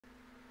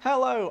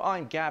Hello,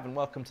 I'm Gav and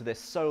welcome to this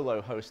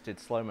solo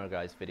hosted Slow-Mo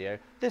Guys video.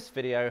 This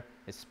video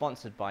is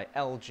sponsored by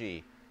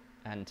LG,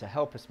 and to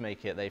help us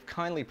make it, they've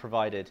kindly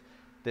provided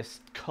this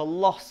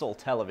colossal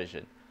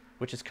television,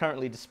 which is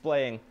currently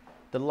displaying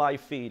the live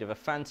feed of a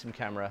Phantom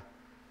camera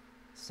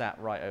sat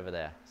right over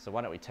there. So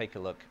why don't we take a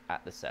look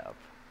at the setup.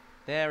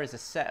 There is a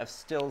set of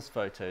stills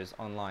photos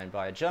online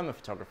by a German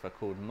photographer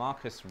called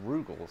Markus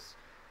Rugels,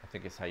 I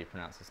think is how you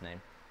pronounce his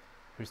name,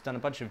 who's done a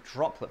bunch of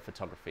droplet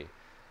photography.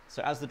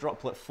 So as the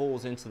droplet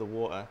falls into the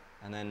water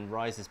and then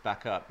rises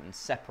back up and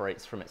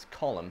separates from its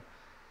column,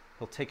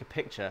 he'll take a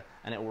picture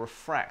and it will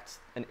refract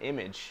an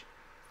image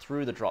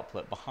through the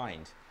droplet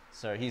behind.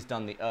 So he's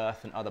done the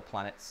Earth and other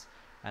planets,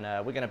 and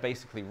we're going to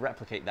basically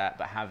replicate that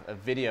but have a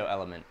video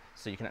element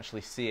so you can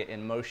actually see it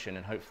in motion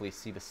and hopefully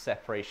see the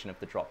separation of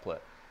the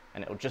droplet,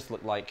 and it'll just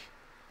look like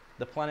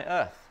the planet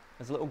Earth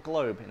as a little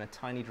globe in a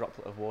tiny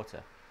droplet of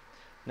water.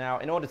 Now,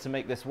 in order to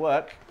make this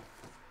work,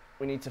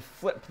 we need to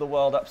flip the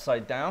world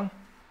upside down.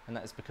 And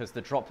that is because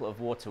the droplet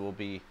of water will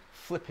be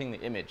flipping the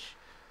image.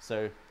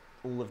 So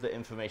all of the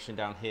information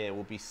down here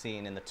will be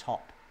seen in the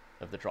top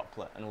of the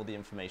droplet, and all the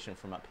information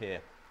from up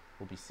here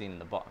will be seen in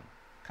the bottom.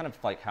 Kind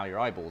of like how your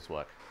eyeballs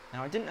work.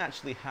 Now, I didn't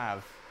actually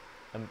have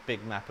a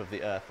big map of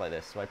the Earth like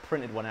this, so I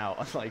printed one out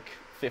on like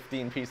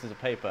 15 pieces of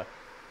paper,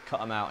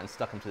 cut them out and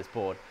stuck them to this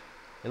board.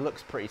 It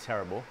looks pretty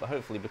terrible, but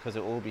hopefully because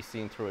it will all be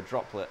seen through a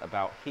droplet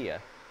about here,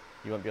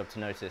 you won't be able to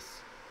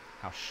notice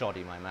how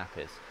shoddy my map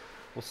is.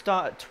 We'll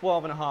start at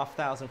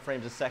 12,500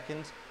 frames a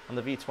second on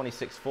the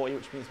V2640,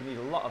 which means we need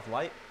a lot of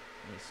light.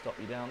 Let me stop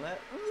you down there.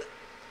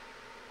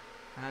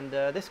 And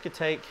this could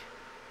take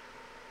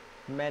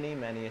many,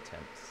 many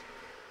attempts.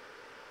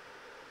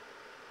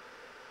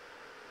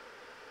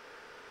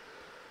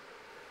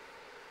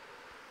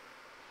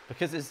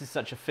 Because this is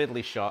such a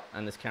fiddly shot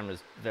and this camera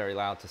is very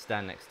loud to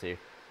stand next to,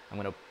 I'm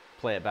going to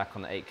play it back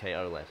on the 8K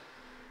OLED.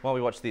 While we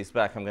watch these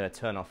back, I'm going to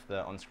turn off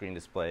the on-screen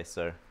display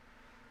so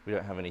we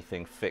don't have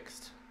anything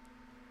fixed.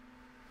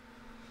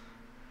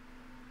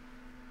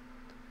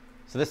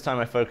 So this time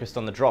I focused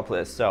on the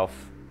droplet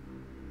itself.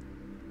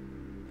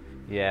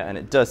 Yeah, and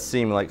it does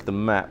seem like the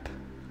map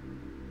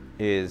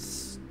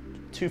is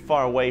too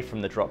far away from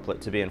the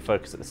droplet to be in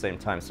focus at the same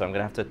time, so I'm going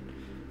to have to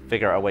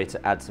figure out a way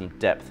to add some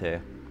depth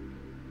here.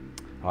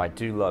 Oh, I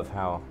do love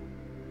how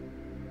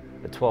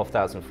at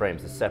 12,000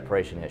 frames the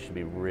separation here should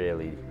be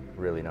really,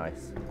 really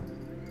nice.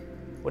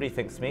 What do you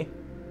think, Smee?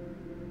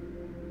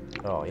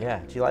 Oh yeah,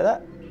 do you like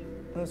that?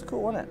 That was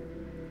cool, wasn't it?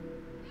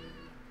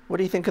 What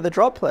do you think of the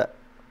droplet?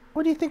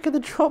 What do you think of the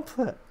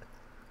droplet?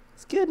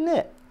 It's good, isn't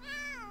it?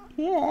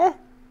 Yeah.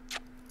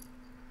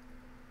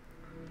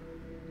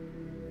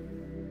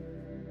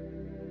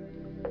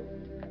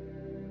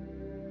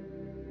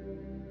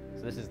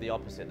 So this is the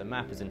opposite. The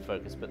map is in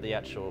focus, but the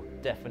actual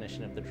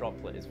definition of the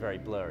droplet is very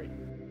blurry.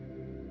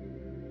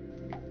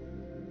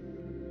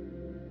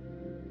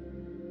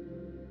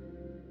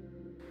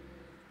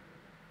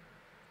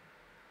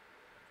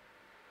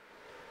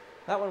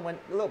 That one went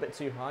a little bit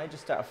too high,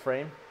 just out of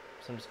frame.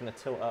 So I'm just going to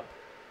tilt up.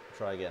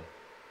 Try again.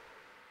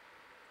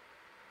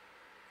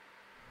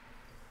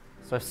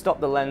 So I've stopped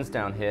the lens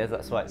down here,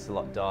 that's why it's a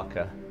lot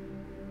darker,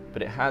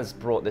 but it has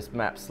brought this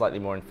map slightly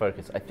more in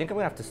focus. I think I'm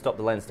going to have to stop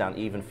the lens down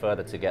even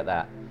further to get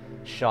that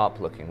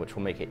sharp looking, which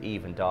will make it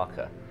even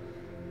darker.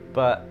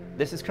 But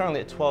this is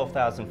currently at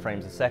 12,000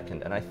 frames a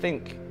second, and I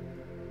think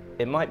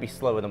it might be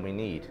slower than we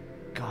need.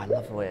 God, I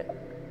love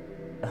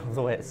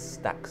the way it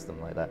stacks them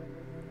like that.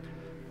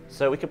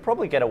 So we could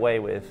probably get away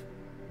with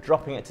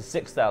dropping it to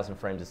 6,000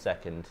 frames a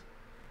second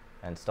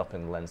and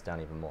stopping the lens down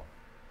even more.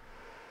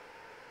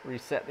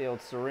 Reset the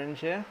old syringe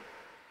here.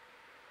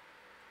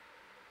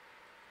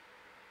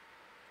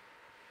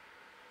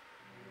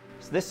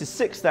 So this is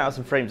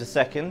 6,000 frames a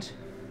second.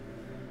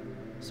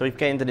 So we've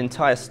gained an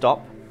entire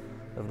stop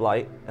of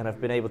light, and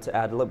I've been able to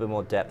add a little bit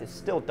more depth. It's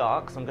still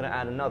dark, so I'm going to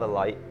add another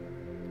light,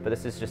 but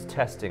this is just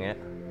testing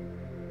it.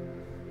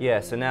 Yeah,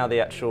 so now the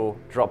actual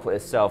droplet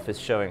itself is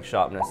showing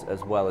sharpness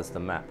as well as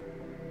the map.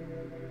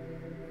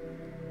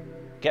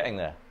 Getting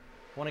there.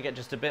 I want to get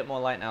just a bit more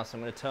light now, so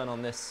I'm going to turn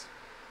on this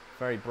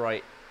very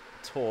bright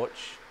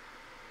torch,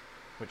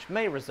 which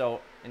may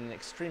result in an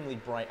extremely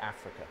bright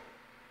Africa.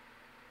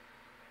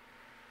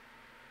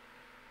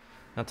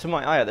 Now, to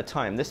my eye at the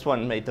time, this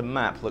one made the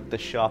map look the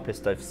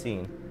sharpest I've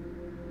seen.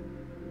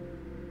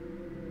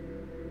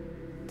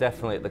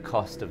 Definitely at the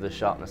cost of the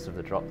sharpness of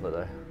the droplet,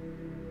 though.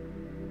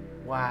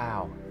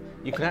 Wow.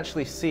 You can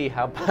actually see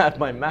how bad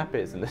my map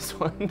is in this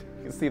one. You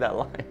can see that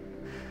line.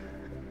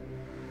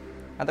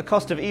 At the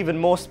cost of even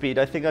more speed,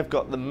 I think I've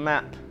got the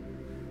map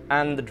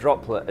and the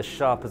droplet as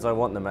sharp as I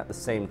want them at the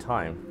same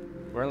time.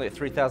 We're only at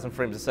 3,000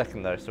 frames a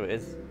second though, so it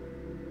is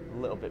a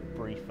little bit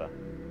briefer.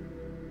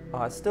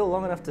 Oh, it's still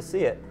long enough to see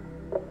it.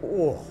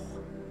 Oh,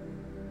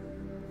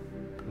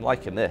 I'm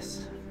liking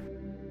this.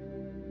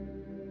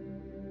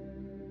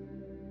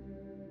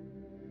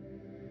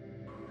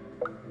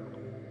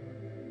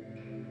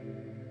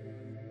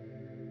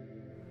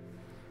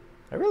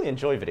 I really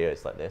enjoy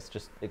videos like this,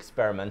 just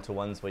experimental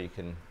ones where you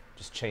can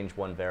just change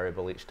one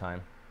variable each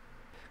time.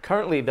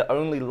 Currently, the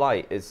only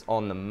light is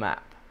on the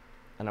map,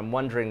 and I'm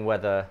wondering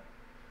whether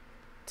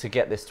to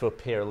get this to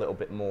appear a little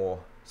bit more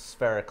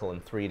spherical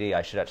and 3D,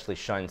 I should actually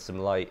shine some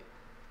light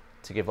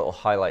to give little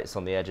highlights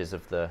on the edges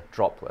of the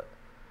droplet.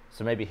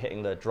 So maybe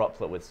hitting the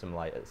droplet with some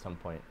light at some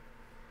point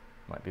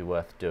might be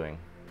worth doing.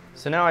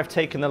 So now I've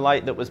taken the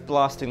light that was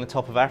blasting the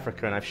top of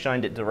Africa and I've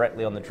shined it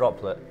directly on the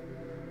droplet.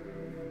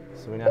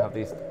 So we now have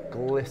these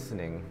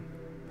glistening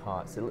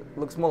parts. It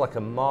looks more like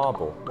a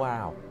marble.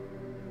 Wow.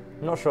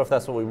 I'm not sure if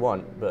that's what we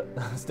want, but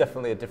it's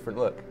definitely a different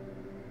look.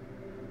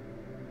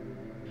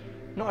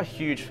 Not a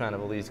huge fan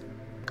of all these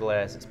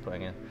glares it's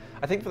putting in.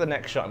 I think for the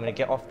next shot I'm going to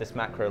get off this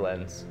macro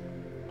lens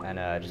and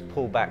just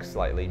pull back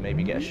slightly,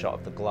 maybe get a shot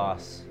of the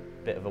glass,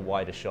 a bit of a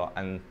wider shot,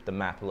 and the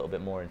map a little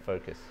bit more in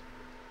focus.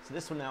 So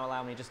this will now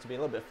allow me just to be a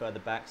little bit further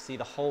back, see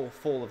the whole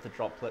fall of the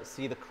droplet,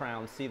 see the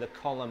crown, see the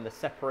column, the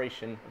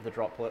separation of the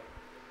droplet,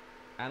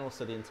 and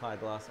also the entire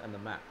glass and the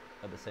map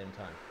at the same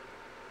time.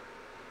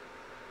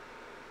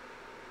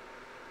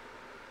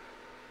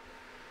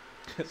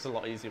 It's a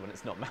lot easier when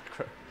it's not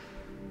macro.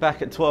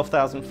 Back at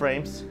 12,000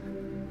 frames.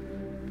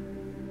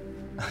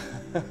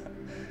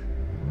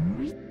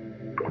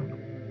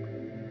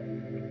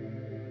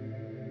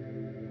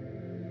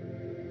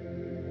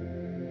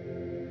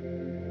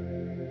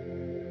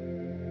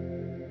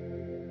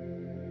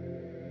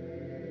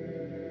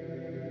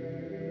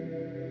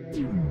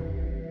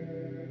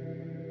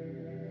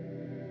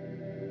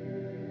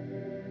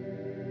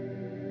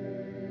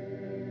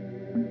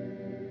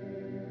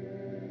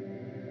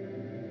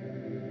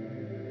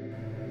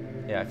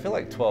 Yeah, I feel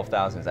like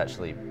 12,000 is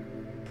actually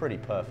pretty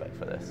perfect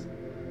for this.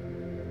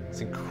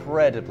 It's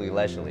incredibly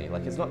leisurely.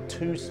 Like, it's not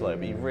too slow,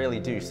 but you really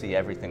do see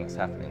everything that's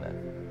happening there.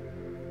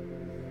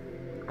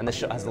 And this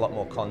shot has a lot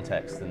more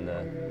context than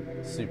the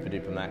super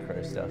duper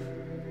macro stuff.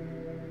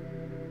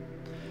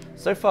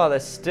 So far,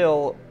 there's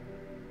still,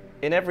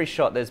 in every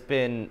shot, there's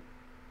been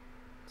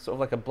sort of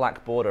like a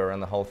black border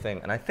around the whole thing.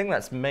 And I think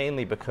that's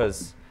mainly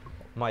because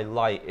my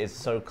light is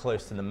so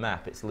close to the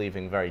map, it's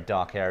leaving very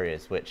dark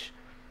areas, which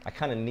I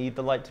kind of need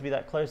the light to be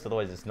that close,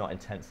 otherwise it's not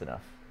intense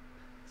enough.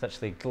 It's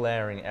actually a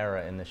glaring error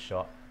in this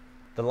shot.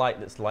 The light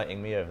that's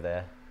lighting me over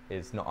there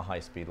is not a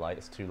high-speed light,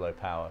 it's too low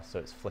power, so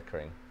it's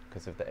flickering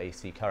because of the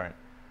AC current.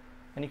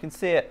 And you can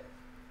see it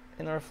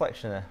in the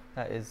reflection there.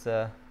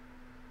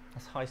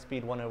 That's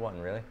high-speed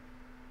 101, really.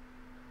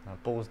 I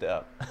ballsed it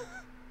up.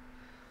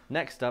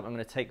 Next up, I'm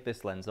going to take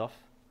this lens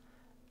off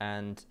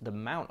and the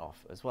mount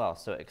off as well,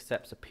 so it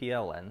accepts a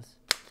PL lens,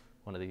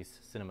 one of these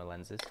cinema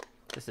lenses.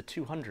 This is a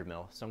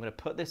 200mm, so I'm going to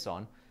put this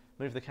on,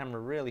 move the camera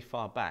really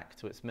far back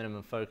to its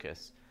minimum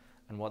focus,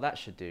 and what that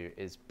should do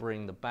is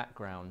bring the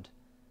background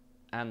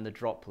and the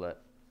droplet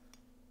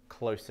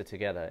closer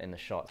together in the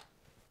shot.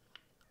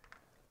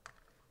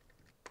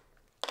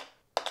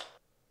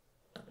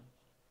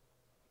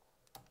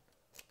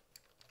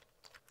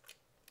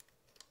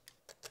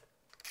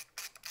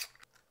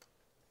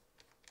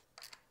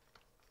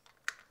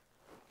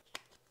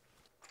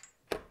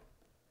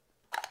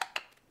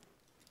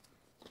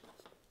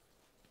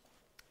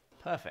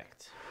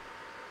 Perfect.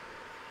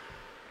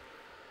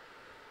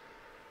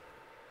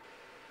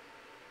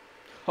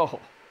 Oh.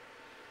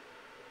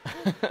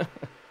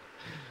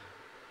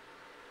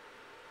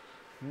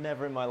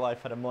 Never in my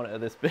life had a monitor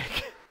this big.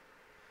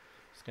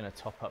 Just going to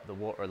top up the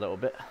water a little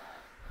bit.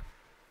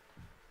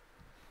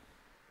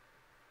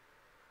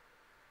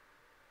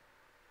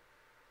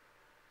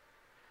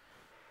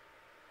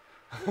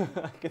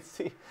 I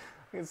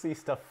can see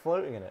stuff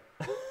floating in it.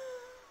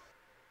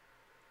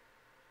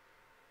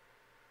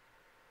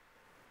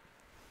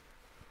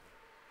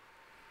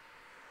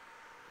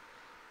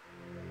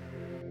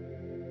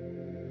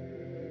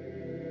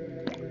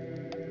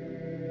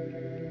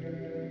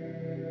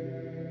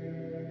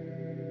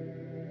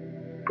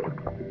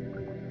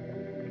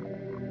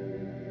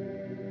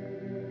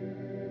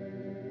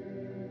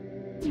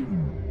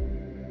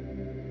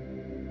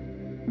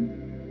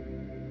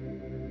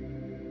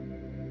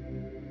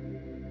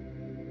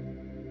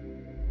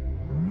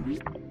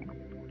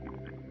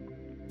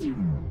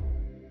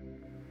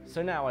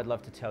 So now I'd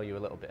love to tell you a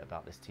little bit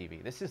about this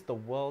TV. This is the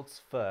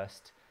world's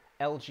first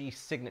LG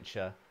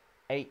Signature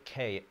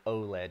 8K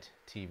OLED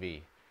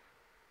TV.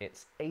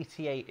 It's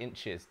 88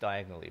 inches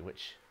diagonally,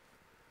 which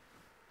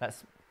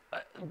that's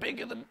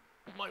bigger than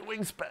my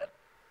wingspan.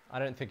 I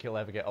don't think you'll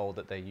ever get old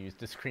that they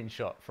used a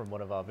screenshot from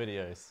one of our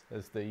videos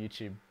as the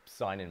YouTube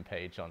sign-in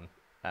page on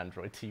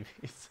Android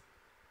TVs.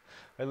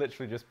 I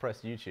literally just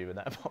pressed YouTube and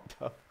that popped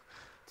up.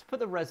 To put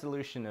the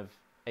resolution of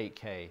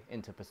 8K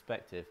into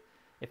perspective,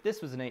 if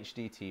this was an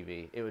HD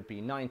TV, it would be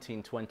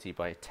 1920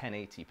 by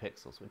 1080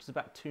 pixels, which is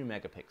about 2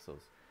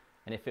 megapixels.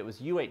 And if it was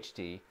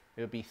UHD,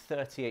 it would be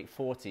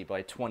 3840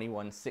 by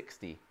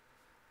 2160,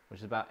 which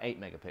is about 8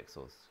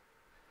 megapixels.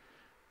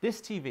 This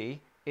TV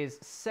is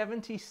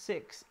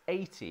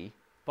 7680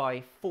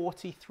 by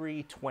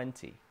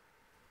 4320,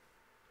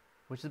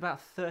 which is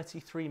about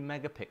 33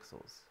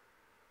 megapixels.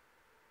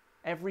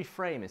 Every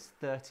frame is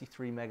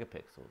 33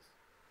 megapixels.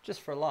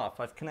 Just for a laugh,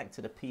 I've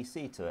connected a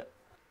PC to it,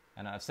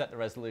 and I've set the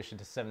resolution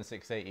to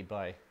 7680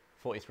 by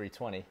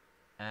 4320,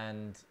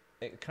 and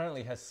it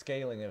currently has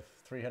scaling of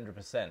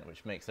 300%,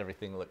 which makes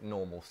everything look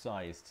normal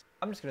sized.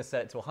 I'm just going to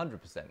set it to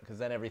 100% because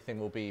then everything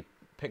will be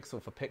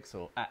pixel for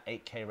pixel at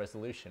 8K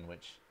resolution,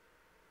 which,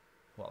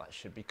 well, that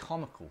should be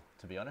comical,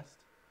 to be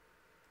honest.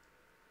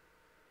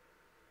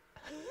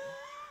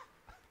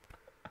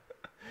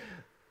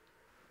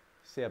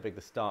 See how big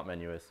the start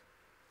menu is.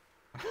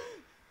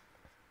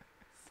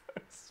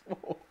 So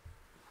small.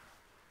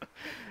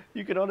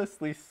 You could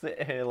honestly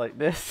sit here like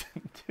this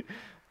and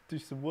do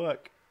some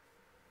work.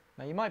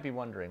 Now you might be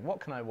wondering,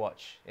 what can I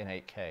watch in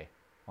 8K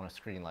on a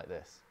screen like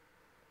this?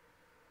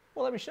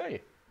 Well, let me show you.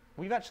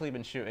 We've actually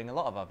been shooting a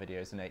lot of our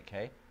videos in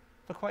 8K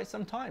for quite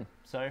some time,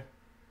 so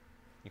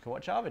you can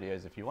watch our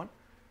videos if you want.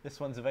 This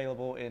one's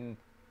available in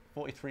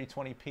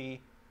 4320p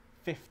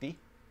 50.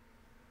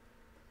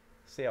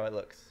 See how it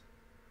looks.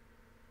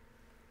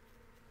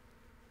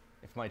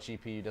 If my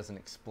GPU doesn't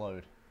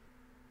explode.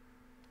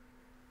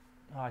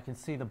 Oh, I can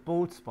see the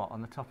bald spot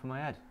on the top of my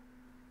head.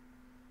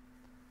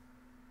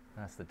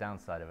 That's the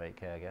downside of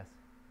 8K, I guess.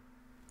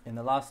 In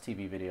the last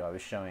TV video, I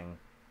was showing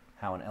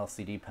how an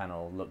LCD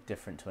panel looked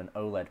different to an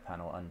OLED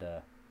panel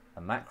under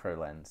a macro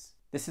lens.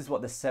 This is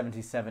what the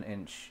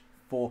 77-inch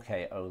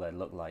 4K OLED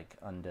looked like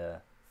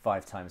under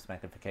 5 times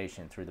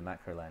magnification through the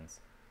macro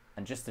lens.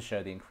 And just to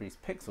show the increased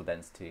pixel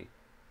density,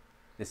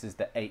 this is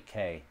the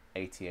 8K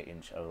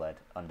 88-inch OLED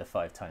under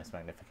 5 times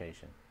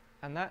magnification.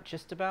 And that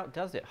just about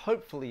does it.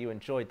 Hopefully you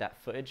enjoyed that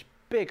footage.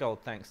 Big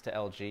old thanks to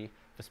LG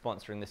for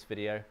sponsoring this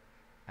video.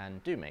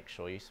 And do make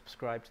sure you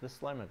subscribe to the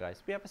Slow Mo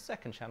Guys. We have a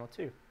second channel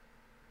too.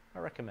 I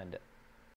recommend it.